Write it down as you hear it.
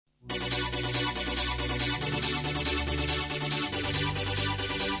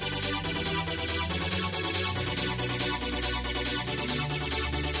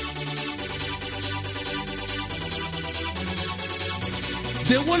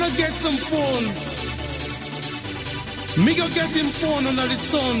They wanna get some phone. Me go get him phone under the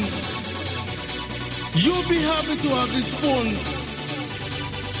sun. You'll be happy to have this phone.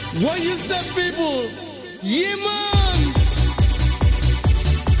 What you say, people? Yeah, man.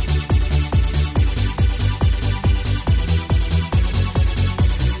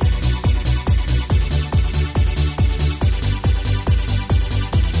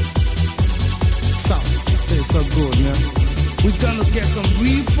 So good, man. We gonna get some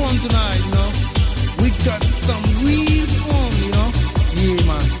real fun tonight, you know. We got some real fun, you know. Yeah,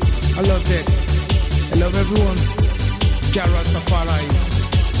 man. I love that. I love everyone. Jah Rastafari.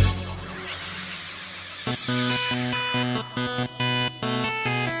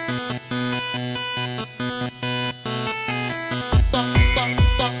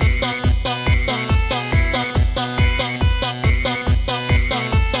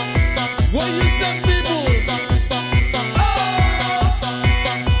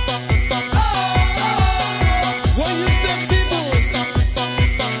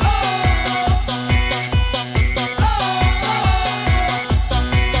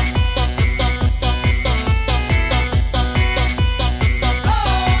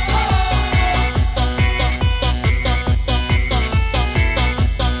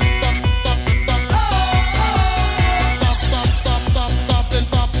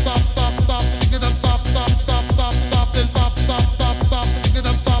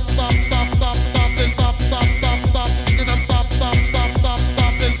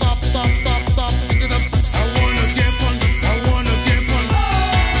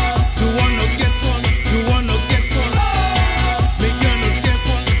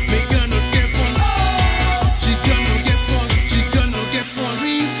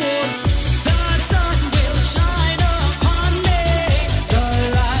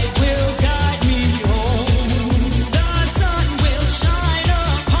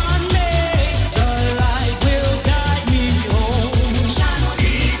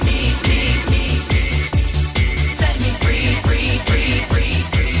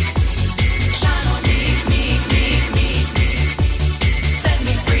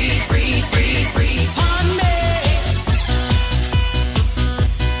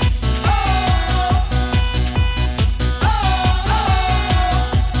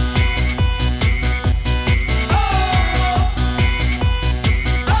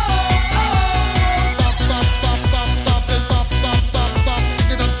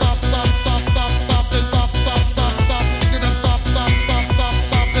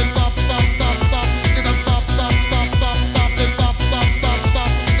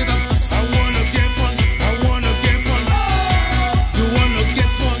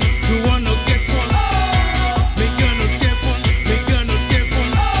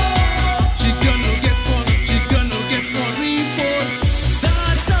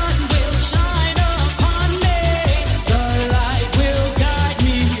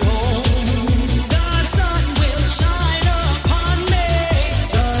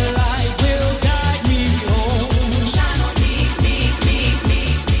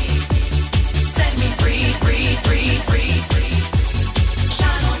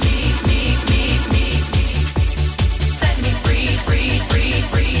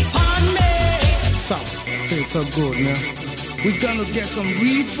 So good, man. We gonna get some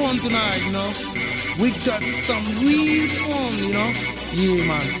real fun tonight, you know. We got some real fun, you know. Yeah,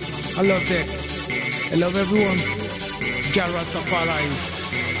 man. I love that. I love everyone. Jah Rastafari.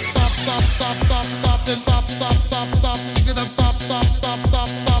 Stop, stop, stop, stop, stop, stop, stop, stop, stop, stop, stop, stop, stop,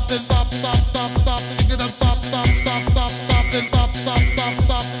 stop.